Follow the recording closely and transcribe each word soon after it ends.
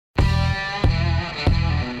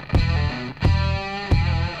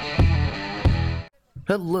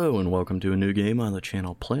Hello and welcome to a new game on the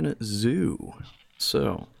channel Planet Zoo.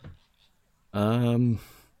 So,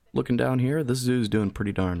 looking down here, this zoo's doing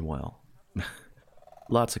pretty darn well.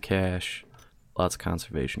 Lots of cash, lots of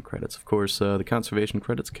conservation credits. Of course, the conservation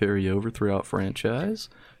credits carry over throughout franchise.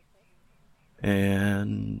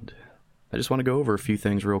 And I just want to go over a few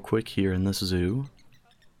things real quick here in this zoo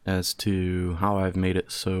as to how I've made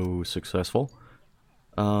it so successful.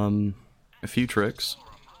 A few tricks.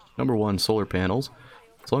 Number one, solar panels.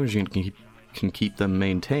 As long as you can keep them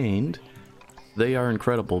maintained, they are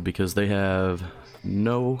incredible because they have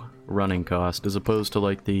no running cost, as opposed to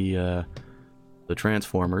like the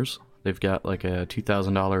Transformers. They've got like a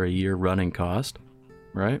 $2,000 a year running cost,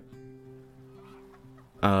 right?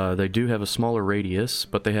 They do have a smaller radius,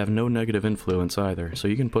 but they have no negative influence either, so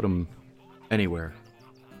you can put them anywhere,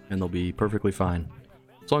 and they'll be perfectly fine.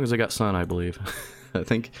 As long as they got sun, I believe. I don't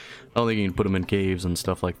think you can put them in caves and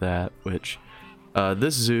stuff like that, which...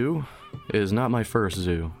 this zoo is not my first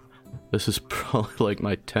zoo. This is probably like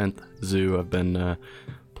my 10th zoo I've been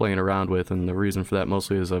playing around with, and the reason for that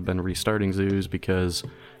mostly is I've been restarting zoos because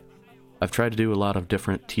I've tried to do a lot of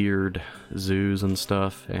different tiered zoos and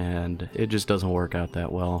stuff, and it just doesn't work out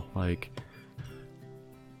that well. Like,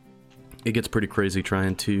 it gets pretty crazy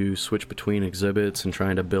trying to switch between exhibits and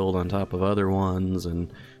trying to build on top of other ones,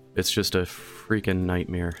 and it's just a freaking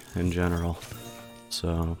nightmare in general.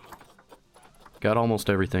 So... got almost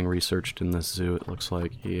everything researched in this zoo, it looks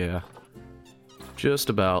like. Yeah. Just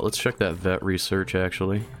about. Let's check that vet research,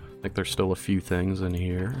 actually. I think there's still a few things in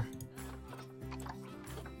here.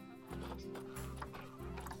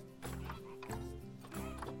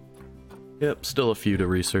 Yep, still a few to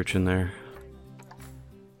research in there.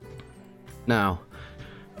 Now,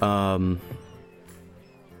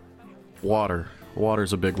 water.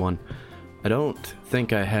 Water's a big one. I don't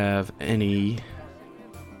think I have any...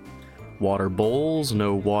 water bowls,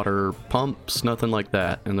 no water pumps, nothing like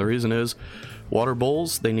that. And the reason is, water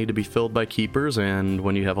bowls, they need to be filled by keepers, and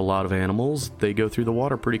when you have a lot of animals, they go through the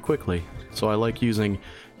water pretty quickly. So I like using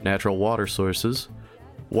natural water sources.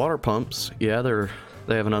 Water pumps, yeah,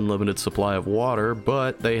 they have an unlimited supply of water,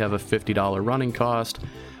 but they have a $50 running cost,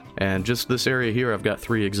 and just this area here, I've got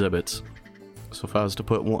 3 exhibits. So if I was to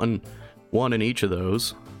put one in each of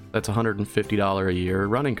those, that's $150 a year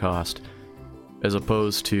running cost. As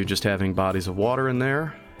opposed to just having bodies of water in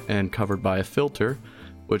there and covered by a filter,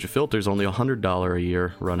 which a filter is only $100 a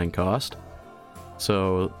year running cost.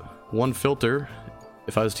 So one filter,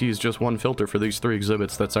 if I was to use just one filter for these 3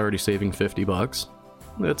 exhibits, that's already saving 50 bucks.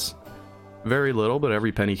 It's very little, but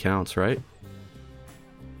every penny counts, right?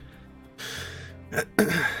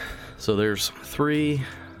 So there's 3,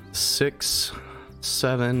 6,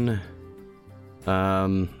 7.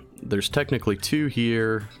 There's technically 2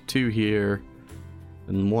 here, 2 here,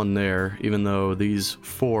 and 1 there, even though these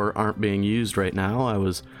 4 aren't being used right now. I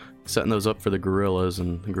was setting those up for the gorillas,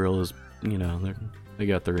 and the gorillas, you know, they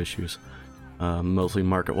got their issues. Mostly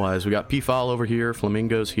market-wise. We got peafowl over here,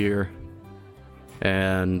 flamingos here,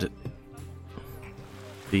 and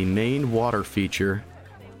the main water feature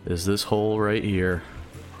is this hole right here.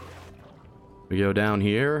 We go down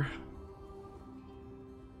here,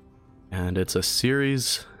 and it's a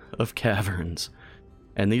series of caverns.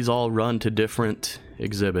 And these all run to different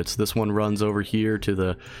exhibits. This one runs over here to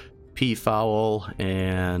the peafowl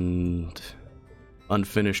and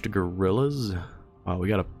unfinished gorillas. Oh, we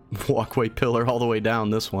got a walkway pillar all the way down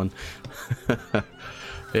this one.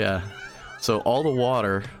 Yeah. So all the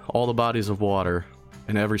water, all the bodies of water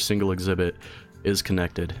in every single exhibit is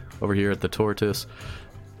connected. Over here at the tortoise,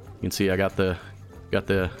 you can see I got the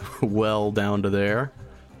well down to there.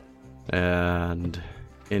 And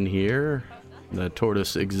in here, the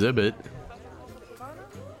tortoise exhibit,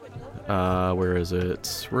 where is it?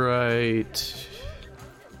 It's right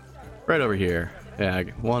over here. Yeah,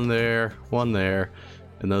 one there,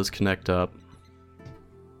 and those connect up.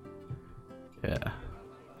 Yeah.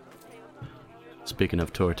 Speaking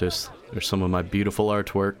of tortoise, there's some of my beautiful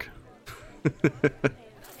artwork.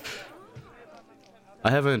 I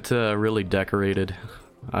haven't really decorated.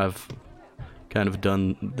 I've kind of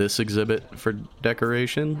done this exhibit for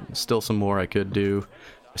decoration. Still some more I could do.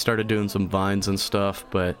 I started doing some vines and stuff,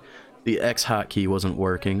 but the X hotkey wasn't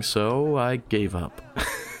working, so I gave up.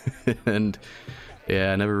 And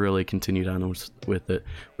yeah, I never really continued on with it.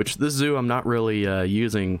 Which this zoo I'm not really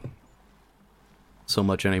using so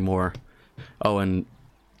much anymore. Oh, and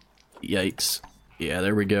yikes. Yeah,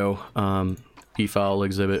 there we go. Peafowl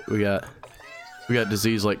exhibit. We got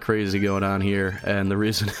disease like crazy going on here, and the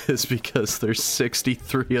reason is because there's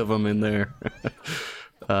 63 of them in there.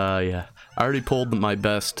 Yeah. I already pulled my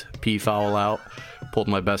best peafowl out, pulled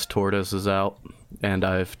my best tortoises out, and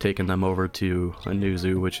I've taken them over to a new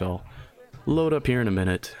zoo, which I'll load up here in a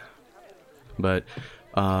minute. But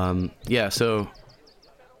yeah, so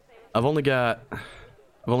I've only got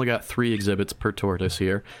 3 exhibits per tortoise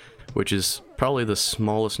here, which is probably the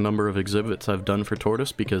smallest number of exhibits I've done for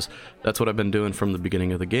tortoise, because that's what I've been doing from the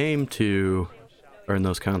beginning of the game to earn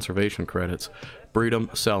those conservation credits. Breed them,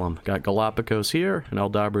 sell them. Got Galapagos here and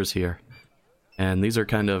Aldabras here. And these are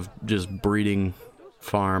kind of just breeding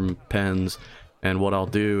farm pens. And what I'll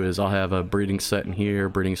do is I'll have a breeding set in here,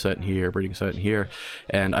 breeding set in here, breeding set in here.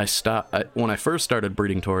 And when I first started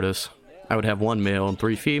breeding tortoise, I would have 1 male and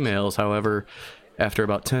 3 females. However, after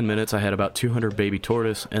about 10 minutes, I had about 200 baby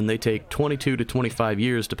tortoise, and they take 22 to 25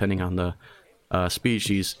 years, depending on the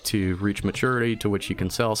species, to reach maturity, to which you can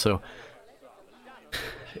sell. So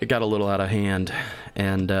it got a little out of hand,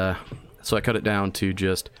 and so I cut it down to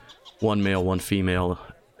just 1 male, 1 female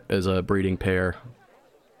as a breeding pair.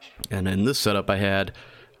 And in this setup, I had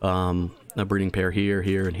a breeding pair here,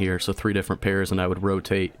 here, and here, so 3 different pairs, and I would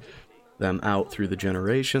rotate them out through the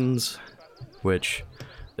generations, which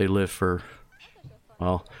they live for,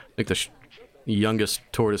 well, I think the youngest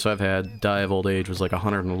tortoise I've had die of old age was like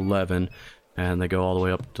 111, and they go all the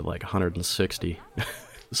way up to like 160.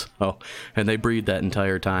 So, and they breed that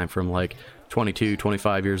entire time from like 22,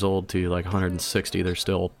 25 years old to like 160. They're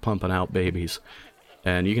still pumping out babies.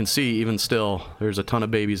 And you can see, even still, there's a ton of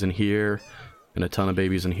babies in here and a ton of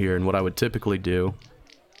babies in here. And what I would typically do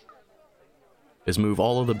is move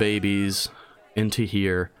all of the babies into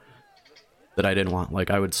here that I didn't want. Like,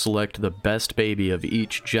 I would select the best baby of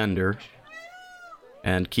each gender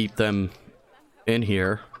and keep them in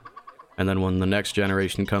here. And then when the next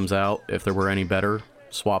generation comes out, if there were any better,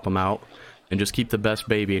 swap them out and just keep the best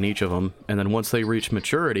baby in each of them. And then once they reach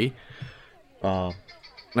maturity, when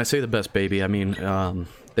I say the best baby, I mean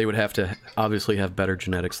they would have to obviously have better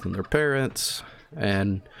genetics than their parents.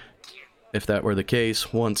 And if that were the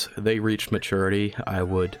case, once they reached maturity, I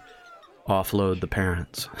would offload the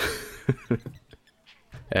parents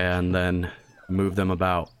and then move them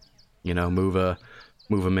about. You know, move a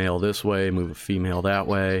male this way, move a female that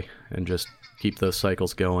way, and just keep those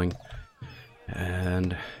cycles going.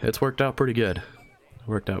 And it's worked out pretty good.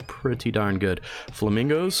 Worked out pretty darn good.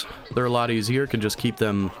 Flamingos, they're a lot easier. Can just keep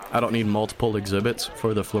them. I don't need multiple exhibits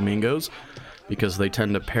for the flamingos because they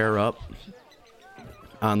tend to pair up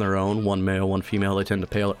on their own. 1 male, 1 female. They tend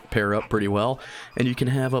to pair up pretty well, and you can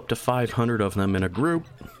have up to 500 of them in a group.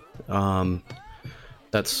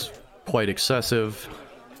 That's quite excessive.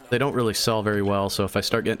 They don't really sell very well, so if I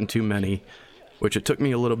start getting too many, which it took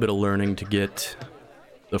me a little bit of learning to get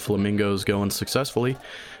the flamingos going successfully,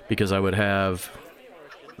 because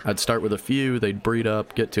I'd start with a few, they'd breed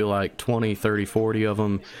up, get to like 20, 30, 40 of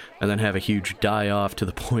them, and then have a huge die-off to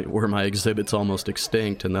the point where my exhibit's almost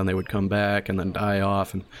extinct, and then they would come back and then die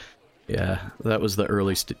off. And yeah, that was the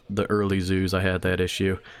early zoos I had that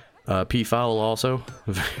issue. Peafowl also,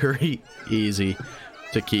 very easy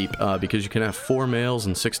to keep, because you can have 4 males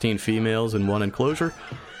and 16 females in one enclosure.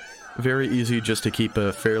 Very easy just to keep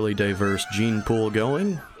a fairly diverse gene pool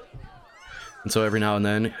going. And so every now and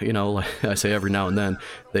then, you know, like I say every now and then,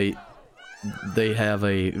 they have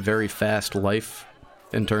a very fast life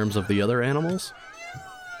in terms of the other animals.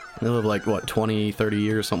 They live like, what, 20, 30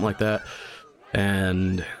 years, something like that.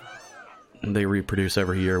 And they reproduce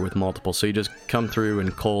every year with multiple. So you just come through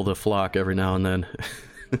and cull the flock every now and then.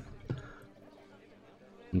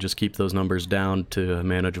 And just keep those numbers down to a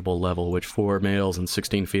manageable level, which 4 males and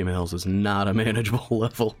 16 females is not a manageable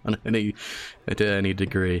level on to any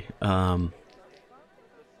degree.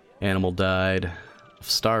 Animal died of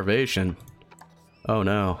starvation. Oh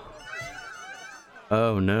no.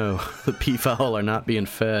 Oh no. The peafowl are not being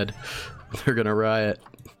fed. They're gonna riot.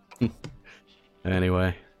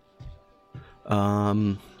 Anyway.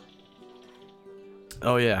 Oh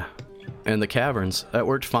yeah. And the caverns. That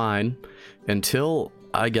worked fine until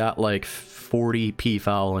I got like 40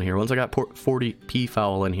 peafowl in here. Once I got 40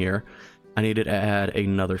 peafowl in here, I needed to add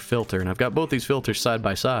another filter. And I've got both these filters side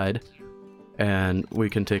by side. And we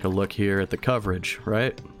can take a look here at the coverage,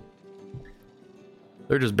 right?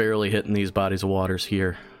 They're just barely hitting these bodies of waters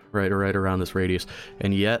here, right around this radius.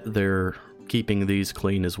 And yet they're keeping these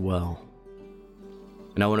clean as well.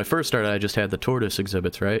 Now when I first started, I just had the tortoise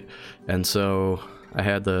exhibits, right? And so I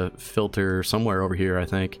had the filter somewhere over here, I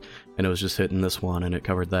think, and it was just hitting this one, and it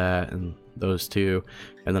covered that and those two.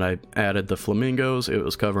 And then I added the flamingos, it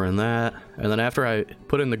was covering that. And then after I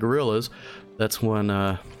put in the gorillas, that's when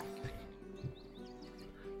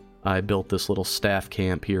I built this little staff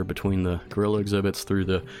camp here between the gorilla exhibits through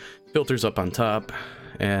the filters up on top.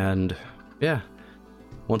 And yeah,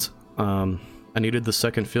 once I needed the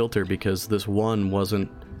second filter because this one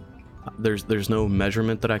wasn't... There's no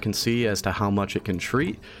measurement that I can see as to how much it can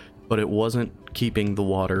treat, but it wasn't keeping the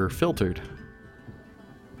water filtered.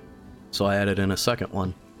 So I added in a second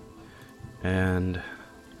one. And...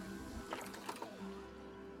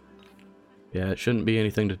 yeah, it shouldn't be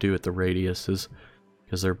anything to do with the radiuses,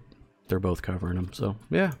 because they're both covering them. So,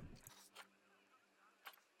 yeah.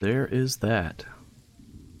 There is that.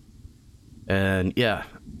 And, yeah.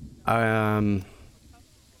 I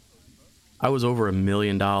was over $1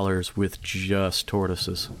 million with just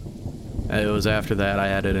tortoises. It was after that I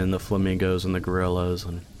added in the flamingos and the gorillas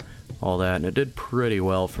and all that, and it did pretty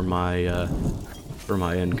well for my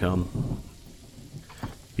income.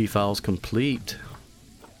 Peafowl's complete.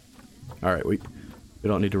 All right, we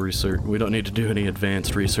don't need to research. We don't need to do any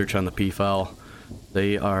advanced research on the peafowl.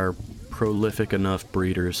 They are prolific enough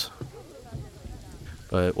breeders.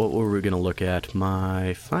 But what were we gonna look at?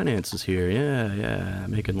 My finances here. Yeah,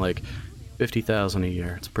 making like 50,000 a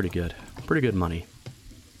year. It's pretty good. Pretty good money.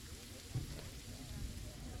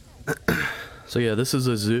 So yeah, this is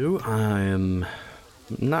a zoo. I'm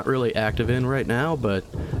not really active in right now, but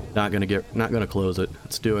not gonna close it.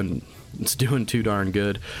 It's doing too darn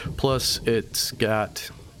good. Plus, it's got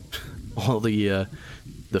all the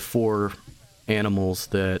 4 animals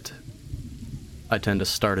that I tend to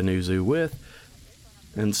start a new zoo with,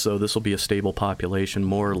 and so this will be a stable population,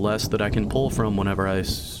 more or less, that I can pull from whenever I,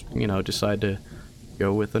 decide to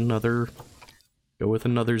go with another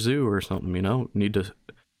zoo or something. Need to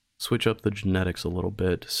switch up the genetics a little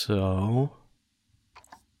bit. So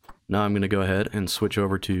now I'm gonna go ahead and switch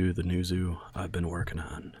over to the new zoo I've been working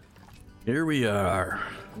on. Here we are,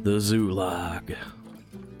 the Zulag.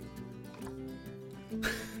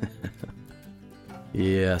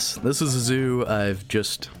 Yes, this is a zoo I've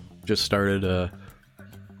just started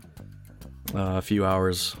a few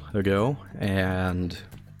hours ago, and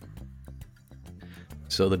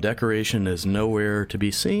so the decoration is nowhere to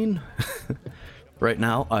be seen. Right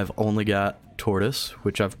now, I've only got tortoise,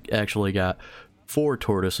 which I've actually got 4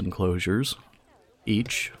 tortoise enclosures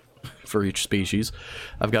each. For each species.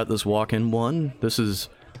 I've got this walk-in one. This is,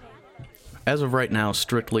 as of right now,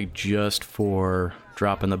 strictly just for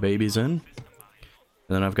dropping the babies in. And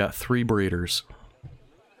then I've got 3 breeders.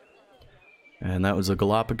 And that was a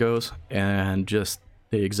Galapagos, and just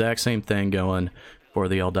the exact same thing going for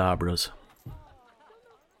the Aldabras.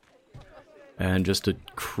 And just a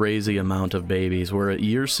crazy amount of babies. We're at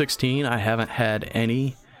year 16. I haven't had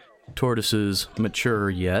any tortoises mature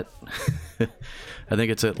yet. I think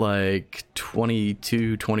it's at like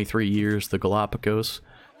 22, 23 years, the Galapagos,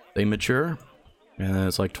 they mature. And then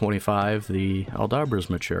it's like 25, the Aldabras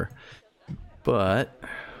mature. But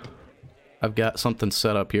I've got something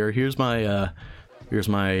set up here. Here's my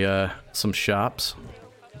some shops.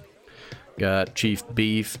 Got Chief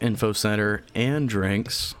Beef, Info Center, and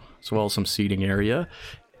drinks, as well as some seating area.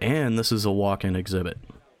 And this is a walk-in exhibit.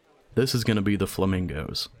 This is going to be the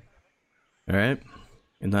flamingos. Alright?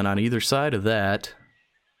 And then on either side of that,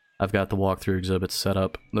 I've got the walkthrough exhibits set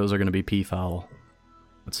up. Those are going to be peafowl.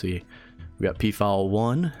 Let's see. We got peafowl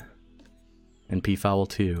 1 and peafowl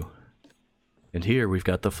 2. And here we've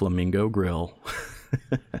got the flamingo grill.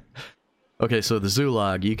 Okay, so the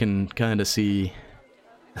Zulag, you can kind of see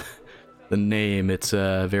the name. It's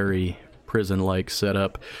a very prison-like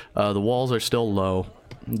setup. The walls are still low.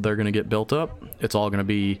 They're going to get built up. It's all going to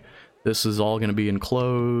be... This is all going to be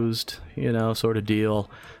enclosed, sort of deal.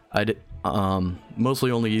 I mostly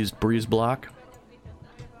only used breeze block,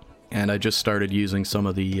 and I just started using some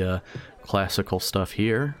of the classical stuff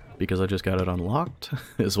here because I just got it unlocked,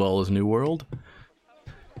 as well as New World.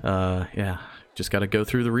 Yeah, just got to go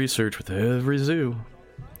through the research with every zoo.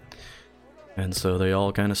 And so they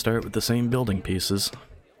all kind of start with the same building pieces.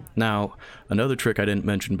 Now, another trick I didn't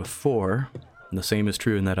mention before, and the same is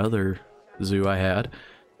true in that other zoo I had,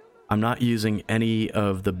 I'm not using any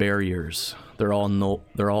of the barriers. They're all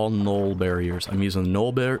null barriers. I'm using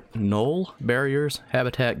null barriers,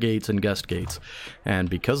 habitat gates, and guest gates. And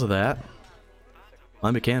because of that,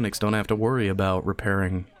 my mechanics don't have to worry about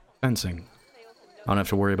repairing fencing. I don't have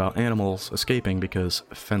to worry about animals escaping because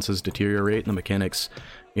fences deteriorate and the mechanics,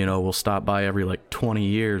 will stop by every like 20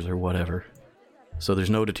 years or whatever. So there's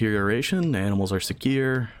no deterioration, animals are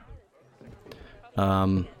secure.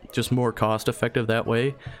 Just more cost effective that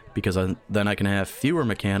way, because then I can have fewer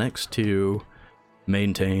mechanics to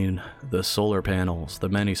maintain the solar panels, the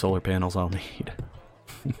many solar panels I'll need.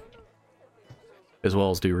 As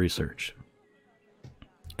well as do research.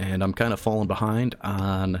 And I'm kind of falling behind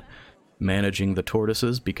on managing the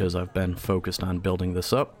tortoises because I've been focused on building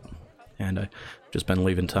this up, and I've just been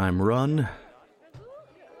leaving time run.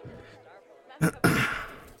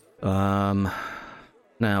 Now,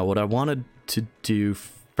 what I wanted to do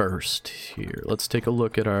first here, let's take a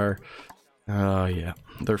look at our... yeah,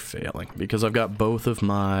 they're failing, because I've got both of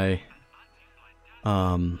my...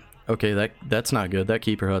 okay, that's not good. That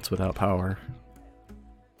keeper hut's without power.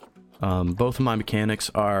 Both of my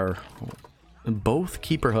mechanics are... Both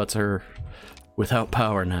keeper huts are without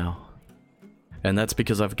power now. And that's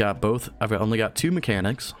because I've only got 2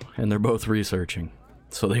 mechanics, and they're both researching.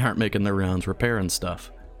 So they aren't making their rounds repairing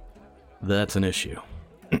stuff. That's an issue.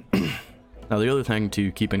 Now the other thing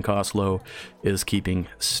to keeping costs low is keeping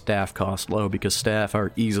staff costs low, because staff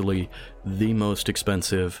are easily the most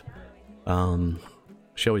expensive,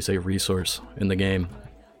 shall we say, resource in the game.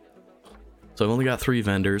 So I've only got 3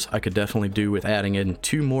 vendors. I could definitely do with adding in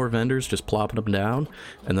 2 more vendors, just plopping them down,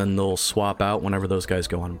 and then they'll swap out whenever those guys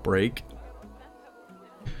go on break.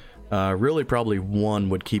 Really probably 1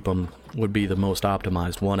 would be the most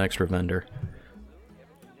optimized, 1 extra vendor.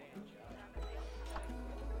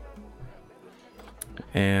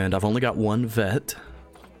 And I've only got 1 vet.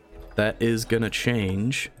 That is gonna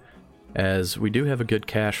change, as we do have a good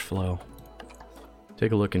cash flow.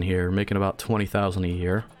 Take a look in here, making about 20,000 a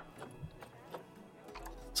year.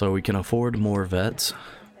 So we can afford more vets.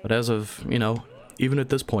 But as of, you know, even at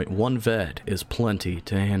this point, 1 vet is plenty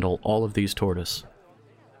to handle all of these tortoises.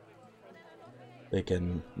 They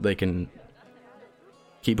can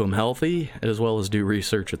keep them healthy, as well as do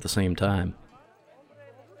research at the same time.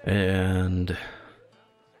 And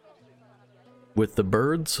with the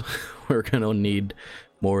birds, we're gonna need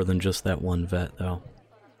more than just that 1 vet, though.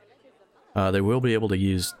 They will be able to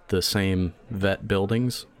use the same vet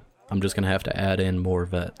buildings. I'm just gonna have to add in more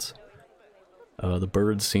vets. The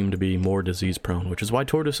birds seem to be more disease prone, which is why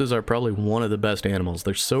tortoises are probably one of the best animals.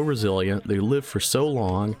 They're so resilient, they live for so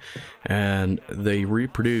long, and they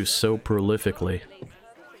reproduce so prolifically.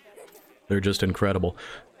 They're just incredible.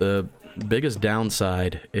 The biggest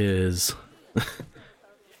downside is,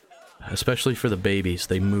 especially for the babies,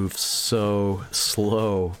 they move so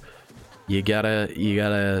slow. You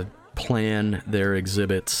gotta plan their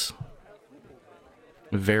exhibits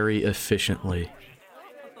very efficiently.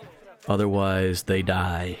 Otherwise, they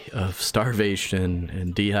die of starvation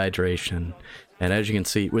and dehydration. And as you can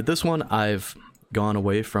see, with this one, I've gone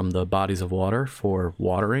away from the bodies of water for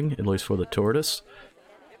watering, at least for the tortoise.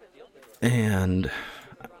 And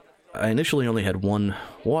I initially only had 1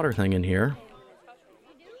 water thing in here.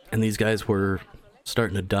 And these guys were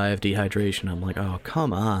starting to die of dehydration. I'm like, oh,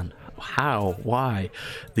 come on. How? Why?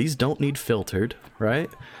 These don't need filtered, right?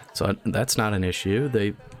 So that's not an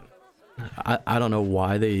issue. I don't know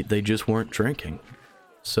why they just weren't drinking.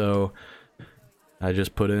 So I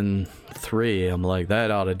just put in 3. I'm like,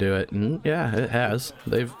 that ought to do it. And yeah, it has.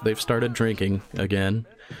 They've started drinking again.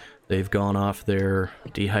 They've gone off their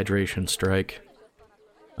dehydration strike.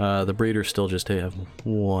 The breeders still just have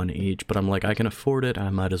 1 each, but I'm like, I can afford it. I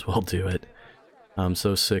might as well do it. I'm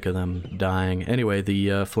so sick of them dying. Anyway,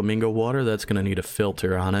 the flamingo water, that's going to need a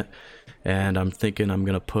filter on it. And I'm thinking I'm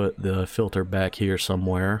going to put the filter back here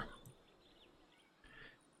somewhere.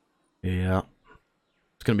 Yeah.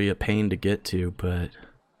 It's going to be a pain to get to, but...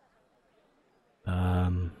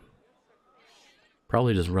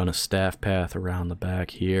 probably just run a staff path around the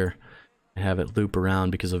back here. And have it loop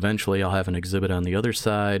around, because eventually I'll have an exhibit on the other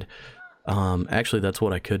side. Actually, that's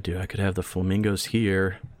what I could do. I could have the flamingos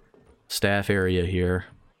here, staff area here,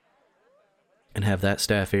 and have that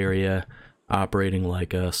staff area operating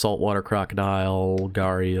like a saltwater crocodile,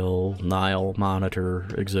 gharial, Nile monitor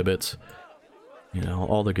exhibits. You know,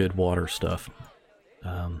 all the good water stuff.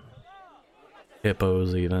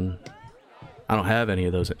 Hippos even. I don't have any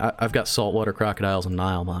of those. I've got saltwater crocodiles and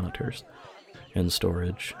Nile monitors in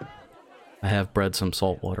storage. I have bred some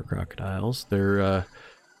saltwater crocodiles. They're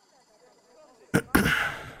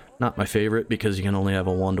not my favorite, because you can only have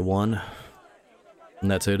a 1-to-1.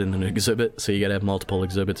 And that's it in an exhibit, so you gotta have multiple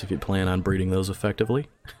exhibits if you plan on breeding those effectively.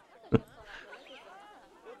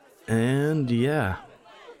 And yeah.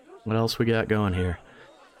 What else we got going here?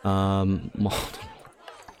 Low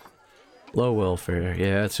welfare.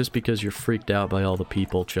 Yeah, it's just because you're freaked out by all the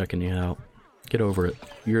people checking you out. Get over it.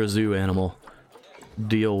 You're a zoo animal.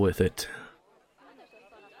 Deal with it.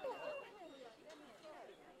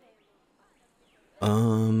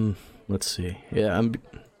 Let's see. Yeah, I'm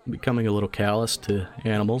becoming a little callous to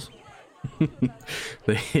animals.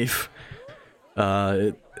 They've,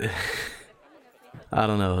 I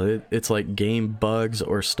don't know, it's like game bugs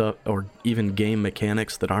or stuff, or even game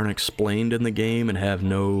mechanics that aren't explained in the game and have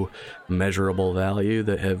no measurable value,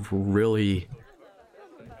 that have really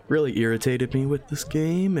irritated me with this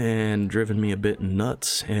game and driven me a bit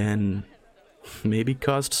nuts, and maybe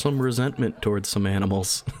caused some resentment towards some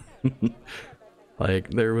animals. Like,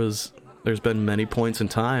 there's been many points in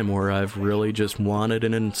time where I've really just wanted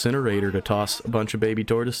an incinerator to toss a bunch of baby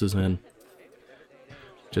tortoises in.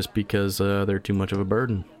 Just because they're too much of a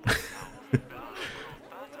burden.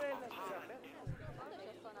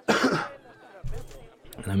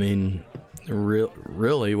 I mean,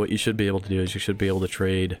 really what you should be able to do is you should be able to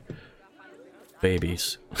trade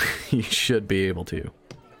babies. You should be able to.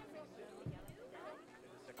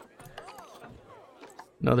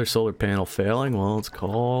 Another solar panel failing. Well, let's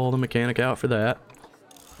call the mechanic out for that.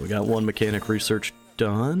 We got one mechanic research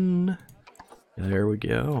done. There we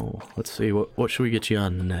go. Let's see, what should we get you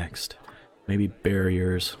on next? Maybe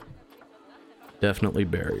barriers. Definitely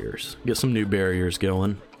barriers. Get some new barriers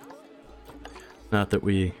going. Not that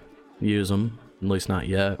we use them, at least not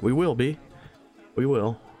yet. We will be. We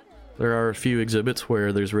will. There are a few exhibits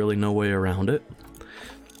where there's really no way around it.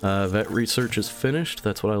 Vet research is finished.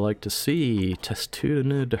 That's what I like to see.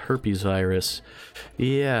 Testudinid herpes virus.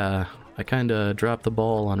 Yeah, I kinda dropped the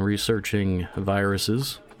ball on researching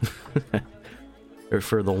viruses. Or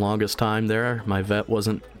for the longest time there, my vet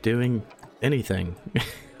wasn't doing anything.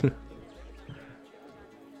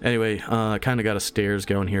 Anyway, kinda got a stairs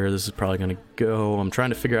going here. This is probably gonna go. I'm trying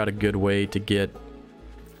to figure out a good way to get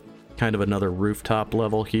kind of another rooftop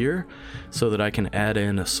level here so that I can add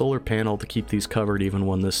in a solar panel to keep these covered even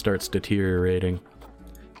when this starts deteriorating.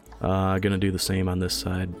 Gonna do the same on this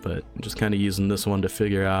side, but just kind of using this one to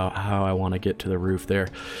figure out how I want to get to the roof there,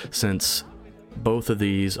 since both of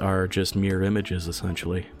these are just mirror images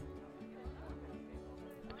essentially.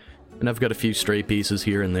 And I've got a few stray pieces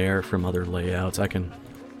here and there from other layouts. I can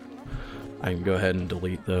go ahead and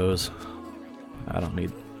delete those. I don't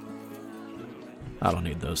need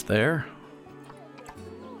those there.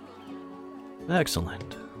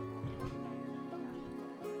 Excellent.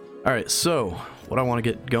 Alright, so what I want to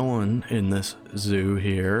get going in this zoo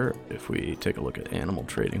here, if we take a look at animal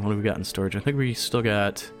trading, what have we got in storage? I think we still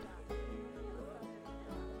got...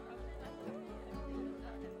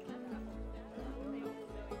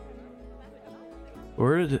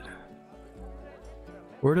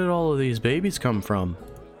 Where did all of these babies come from?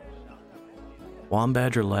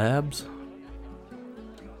 Wombatcher Labs?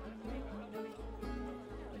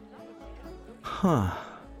 Huh.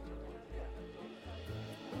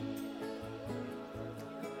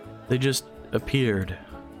 They just appeared.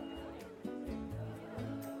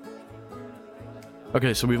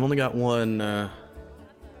 Okay, so we've only got one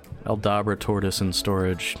Aldabra tortoise in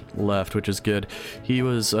storage left, which is good. He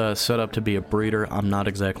was set up to be a breeder. I'm not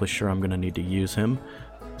exactly sure I'm going to need to use him.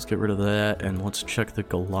 Let's get rid of that, and let's check the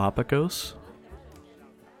Galapagos.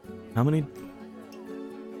 How many...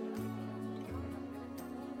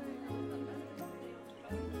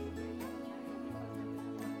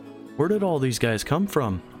 Where did all these guys come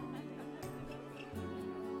from?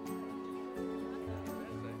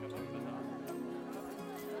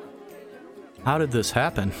 How did this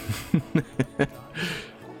happen?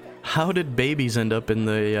 How did babies end up in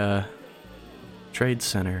the trade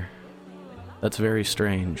center? That's very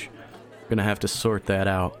strange. I'm gonna have to sort that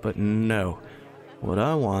out, but no. What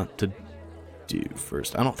I want to do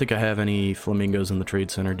first... I don't think I have any flamingos in the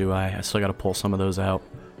trade center, do I? I still gotta pull some of those out.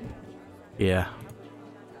 Yeah.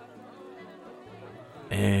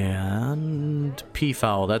 And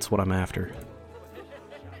peafowl, that's what I'm after.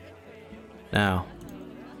 Now,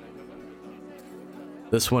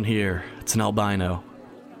 this one here, it's an albino.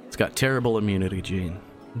 It's got terrible immunity gene,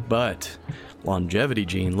 but longevity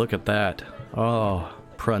gene, look at that. Oh,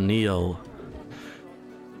 perennial.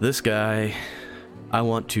 This guy, I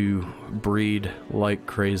want to breed like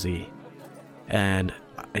crazy. And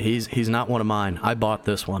he's not one of mine. I bought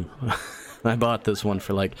this one. I bought this one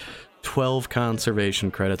for like 12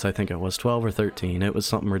 conservation credits, I think it was 12 or 13. It was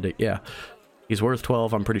something ridiculous. Yeah, he's worth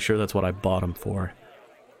 12. I'm pretty sure that's what I bought him for.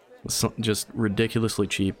 Just ridiculously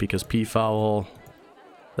cheap, because peafowl,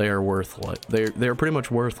 they are worthless. They're pretty much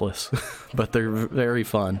worthless, but they're very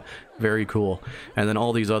fun, very cool. And then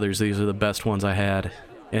all these others, these are the best ones I had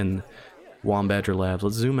in Wombatcher Labs.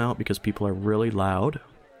 Let's zoom out because people are really loud.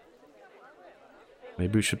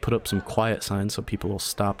 Maybe we should put up some quiet signs so people will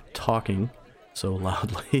stop talking so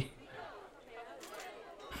loudly.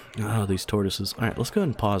 Oh, these tortoises. Alright, let's go ahead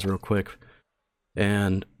and pause real quick.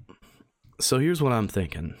 And so here's what I'm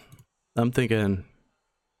thinking. I'm thinking...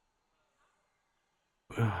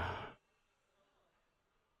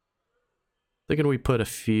 thinking we put a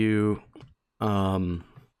few... Yeah,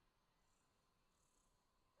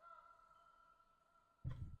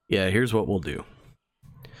 here's what we'll do.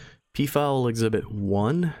 Peafowl Exhibit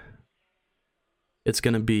 1. It's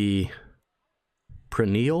gonna be...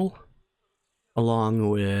 perennial, along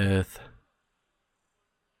with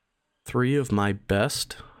 3 of my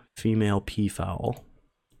best female peafowl.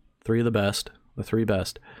 3 of the best, the 3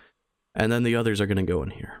 best. And then the others are going to go in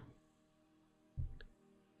here.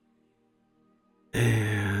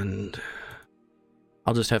 And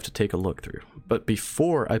I'll just have to take a look through. But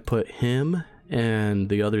before I put him and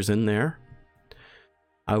the others in there,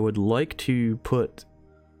 I would like to put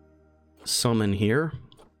some in here.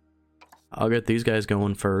 I'll get these guys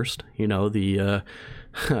going first. You know, the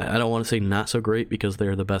I don't want to say not so great because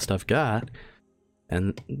they're the best I've got,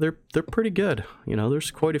 and they're pretty good. You know,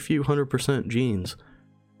 there's quite a few 100% genes,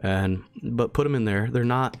 but put them in there. They're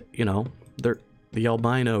not, you know, the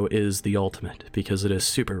albino is the ultimate because it is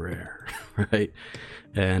super rare, right?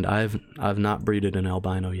 And I've not breeded an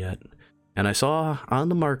albino yet. And I saw on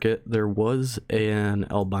the market there was an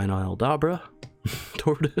albino Aldabra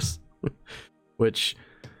tortoise, which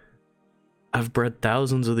I've bred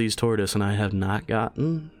thousands of these tortoises and I have not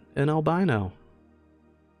gotten an albino.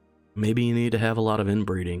 Maybe you need to have a lot of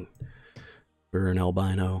inbreeding for an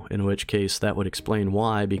albino, in which case that would explain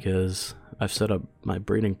why, because I've set up my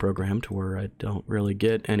breeding program to where I don't really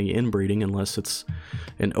get any inbreeding unless it's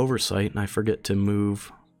an oversight and I forget to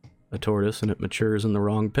move a tortoise and it matures in the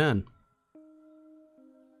wrong pen.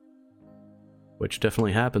 Which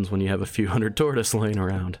definitely happens when you have a few hundred tortoises laying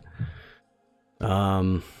around.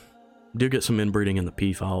 Do get some inbreeding in the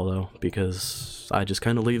peafowl though, because I just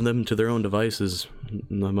kind of leave them to their own devices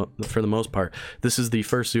for the most part. This is the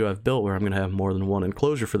first zoo I've built where I'm going to have more than one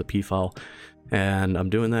enclosure for the peafowl, and I'm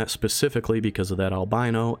doing that specifically because of that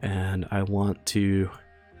albino, and I want to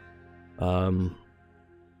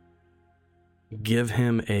give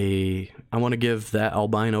that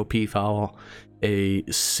albino peafowl a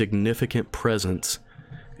significant presence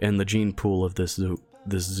in the gene pool of this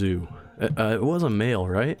zoo. It was a male,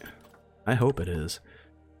 right? I hope it is.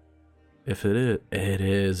 If it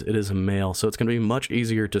is, it is a male, so it's going to be much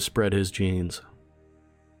easier to spread his genes.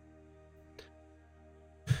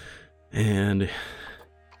 And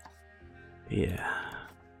yeah.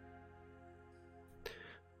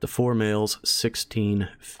 The 4 males, 16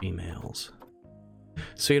 females.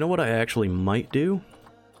 So you know what I actually might do?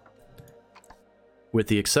 With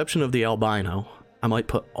the exception of the albino, I might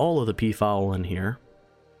put all of the peafowl in here.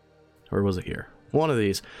 Or was it here? One of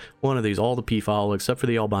these, all the peafowl except for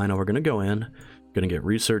the albino. We're going to go in, going to get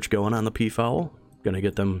research going on the peafowl, going to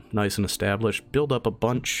get them nice and established, build up a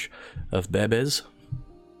bunch of bebes,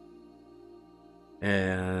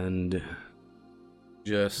 and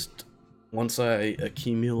just once I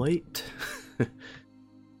accumulate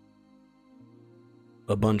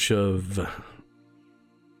a bunch of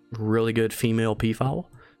really good female peafowl,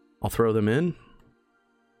 I'll throw them in.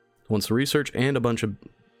 Once the research and a bunch of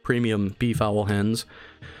premium peafowl hens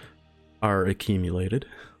are accumulated,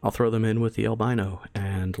 I'll throw them in with the albino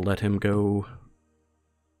and let him do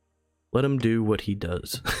what he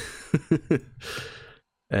does.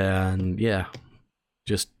 And yeah,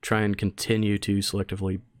 just try and continue to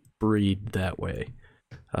selectively breed that way.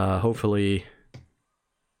 Hopefully,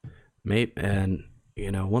 and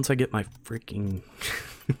you know, once I get my freaking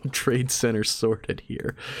trade center sorted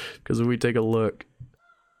here, because if we take a look,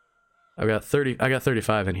 I got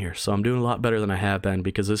 35 in here, so I'm doing a lot better than I have been,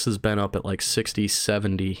 because this has been up at like 60,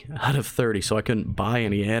 70 out of 30, so I couldn't buy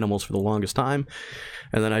any animals for the longest time.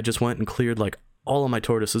 And then I just went and cleared like all of my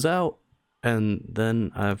tortoises out, and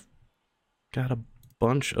then I've got a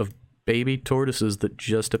bunch of baby tortoises that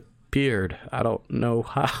just appeared. I don't know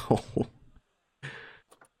how.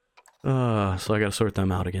 So I gotta sort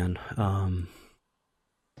them out again.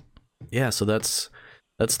 Yeah, so that's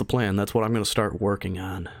the plan. That's what I'm gonna start working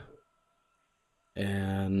on.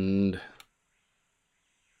 And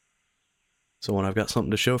so when I've got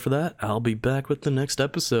something to show for that, I'll be back with the next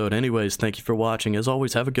episode. Anyways, thank you for watching. As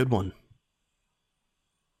always, have a good one.